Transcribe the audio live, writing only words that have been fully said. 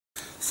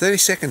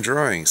30-second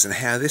drawings and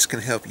how this can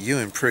help you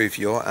improve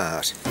your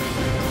art.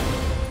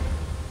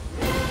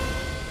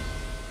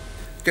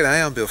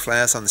 G'day, I'm Bill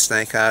Flowers, I'm the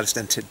Snake Artist,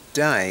 and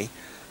today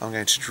I'm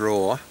going to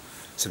draw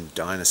some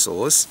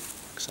dinosaurs,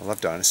 because I love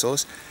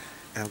dinosaurs,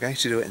 and I'm going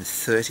to do it in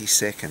 30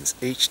 seconds.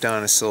 Each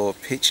dinosaur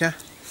picture,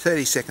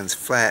 30 seconds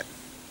flat.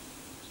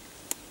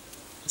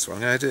 That's what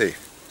I'm going to do.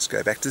 Let's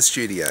go back to the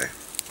studio.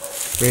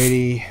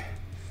 Ready,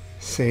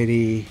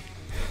 steady,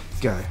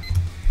 go.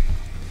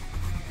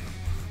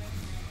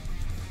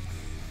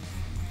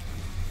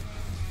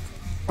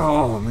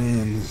 Oh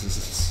man, this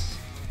is...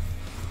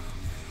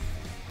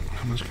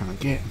 How much can I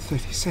get in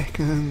 30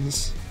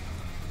 seconds?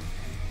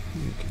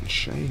 Looking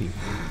shady.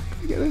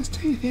 Can I get those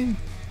teeth in?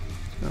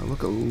 Oh,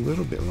 look a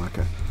little bit like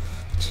a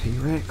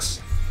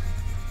T-Rex.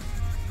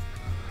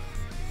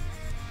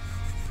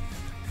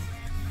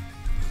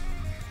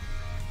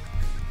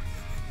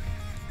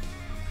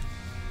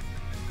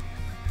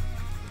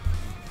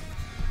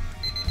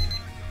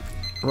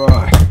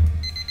 Right.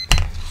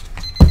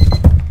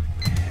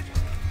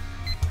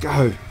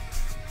 Go.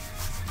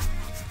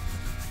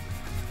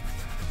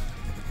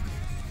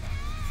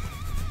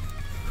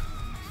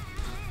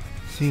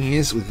 Thing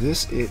is with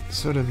this, it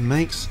sort of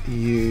makes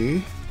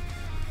you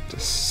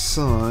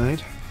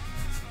decide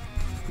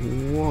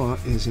what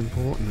is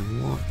important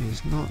and what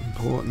is not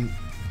important,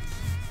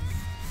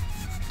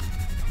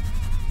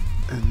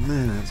 and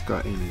then it's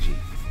got energy.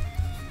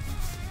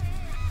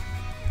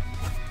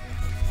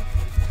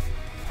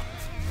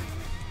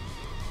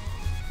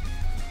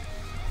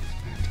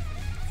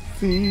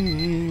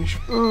 Finish.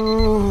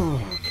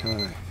 Oh,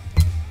 okay.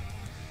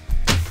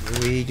 Here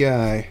we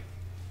go.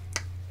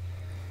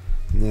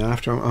 Now,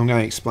 after I'm going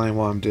to explain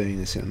why I'm doing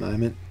this in a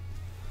moment.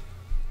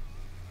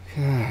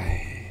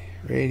 Okay,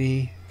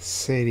 ready,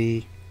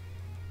 steady,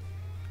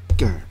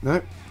 go.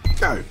 No,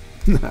 go.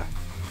 No.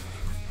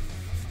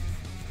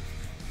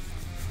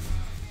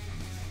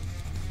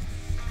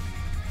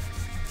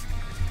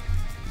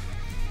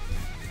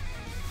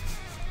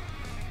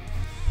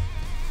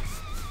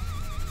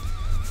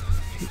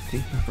 I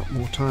think I've got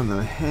more time than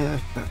I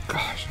have, but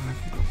gosh, I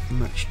haven't got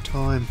much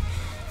time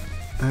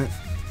at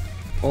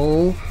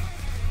all.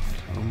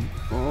 Come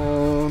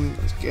on,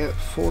 let's get it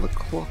before the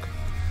clock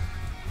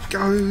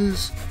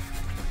goes.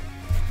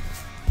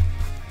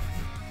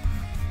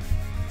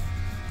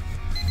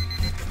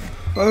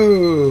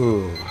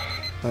 Oh,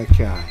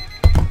 okay.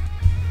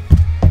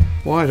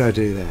 Why did I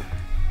do that?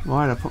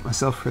 Why did I put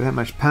myself through that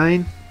much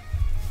pain?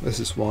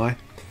 This is why.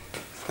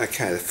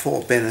 Okay, the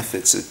 4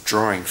 benefits of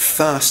drawing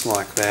fast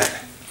like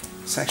that.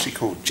 It's actually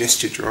called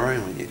gesture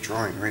drawing when you're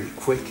drawing really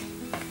quick.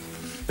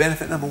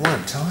 Benefit number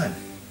 1, time.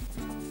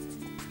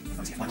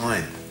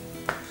 Time.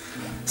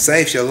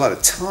 Saves you a lot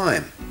of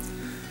time.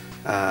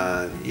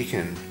 You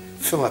can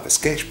fill up a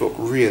sketchbook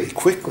really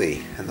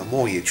quickly, and the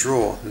more you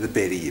draw, the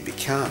better you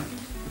become.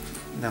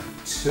 Number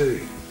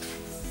 2.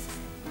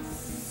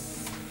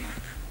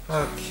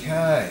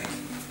 Okay.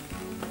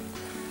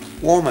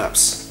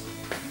 Warm-ups.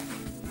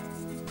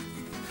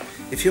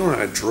 If you want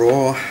to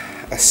draw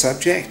a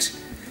subject,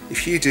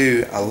 if you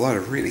do a lot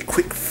of really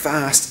quick,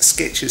 fast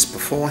sketches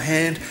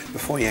beforehand,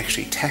 before you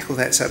actually tackle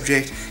that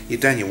subject, you've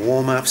done your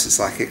warm-ups, it's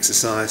like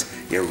exercise,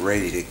 you're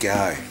ready to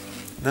go.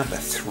 Number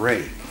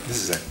 3,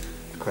 this is a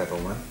clever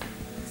one.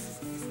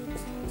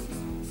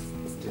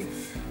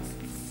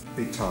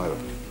 Big title.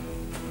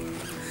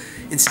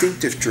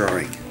 Instinctive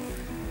drawing.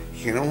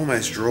 You can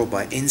almost draw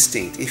by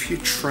instinct. If you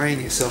train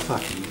yourself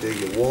up and you do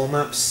your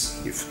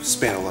warm-ups, you've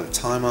spent a lot of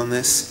time on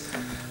this,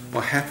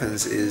 what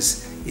happens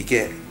is you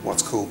get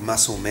what's called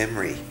muscle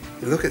memory.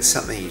 You look at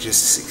something, you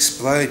just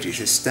explode, you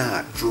just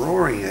start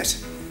drawing it,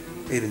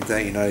 even though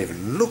you're not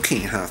even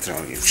looking half the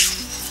time.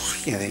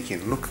 You know, you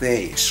can look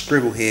there, you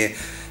scribble here,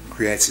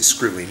 creates a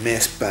scribbly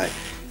mess, but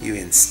you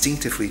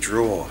instinctively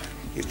draw.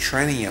 You're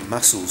training your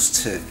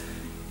muscles to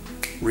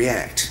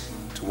react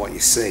to what you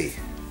see.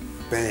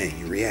 Bang,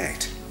 you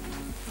react.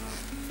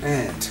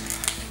 And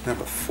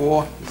number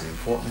 4 is an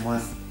important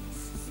one.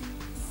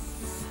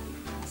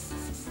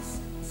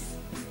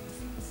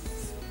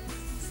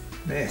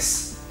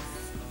 Mess.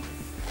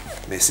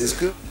 Mess is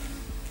good.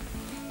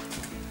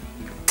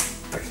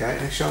 Okay,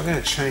 actually I'm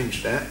going to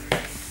change that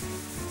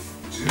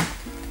to...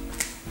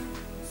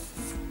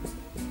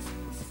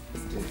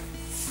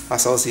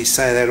 Us Aussies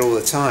say that all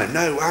the time,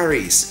 no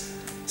worries.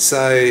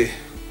 So,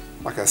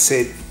 like I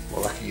said,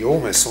 well, like you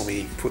almost saw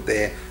me put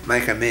there,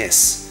 make a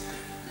mess.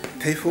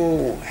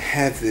 People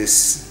have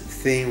this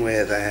thing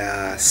where they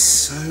are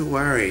so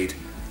worried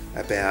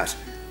about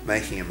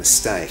making a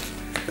mistake.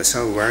 They're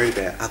so worried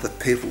about other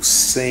people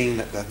seeing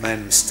that they've made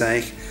a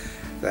mistake.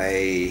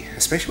 They,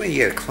 especially when you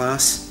get a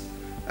class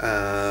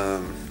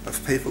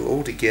of people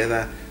all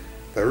together,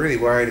 they're really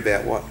worried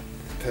about what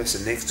the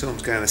person next to them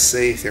is going to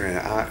see. If they're in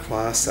an art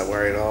class, they're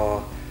worried,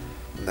 oh,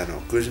 they're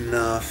not good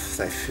enough.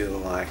 They feel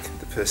like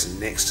the person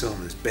next to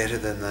them is better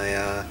than they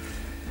are,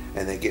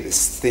 and they get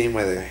this thing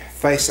where they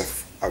face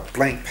a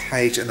blank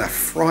page and they're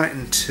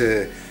frightened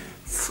to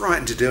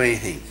do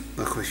anything.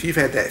 Look, if you've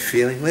had that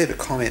feeling, leave a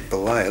comment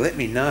below. Let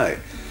me know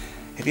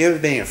Have you ever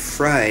been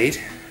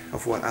afraid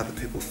of what other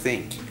people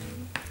think?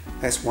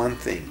 That's one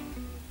thing.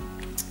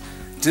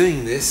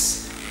 Doing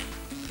this,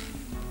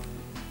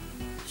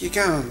 you're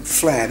going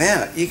flat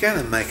out. You're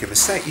going to make a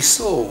mistake. You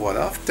saw what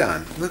I've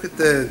done. Look at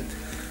the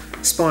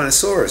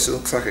Spinosaurus. It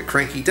looks like a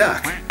cranky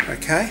duck.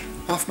 Okay?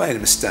 I've made a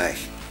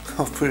mistake.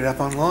 I've put it up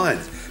online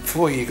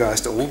for you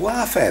guys to all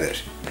laugh at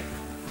it.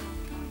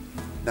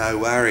 No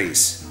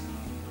worries.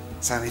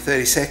 It's only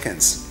 30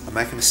 seconds. I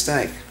make a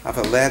mistake. I've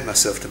allowed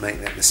myself to make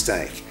that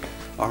mistake.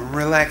 I'm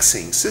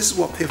relaxing. So this is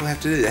what people have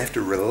to do. They have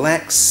to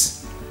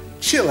relax,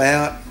 chill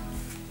out,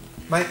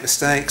 make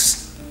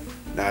mistakes.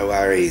 No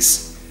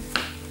worries.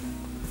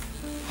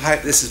 I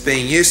hope this has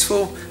been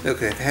useful.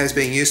 Look, if it has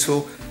been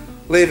useful,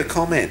 leave a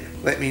comment.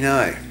 Let me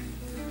know.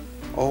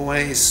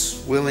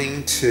 Always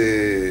willing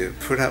to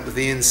put up with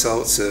the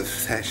insults of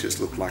that just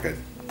looked like a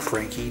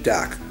cranky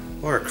duck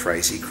or a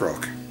crazy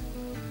croc.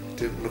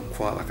 Didn't look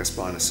quite like a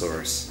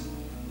Spinosaurus.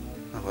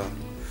 Oh well.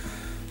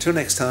 Till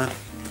next time.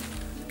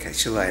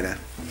 Catch you later.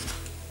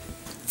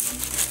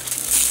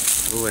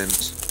 Oh, and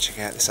check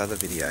out this other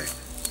video.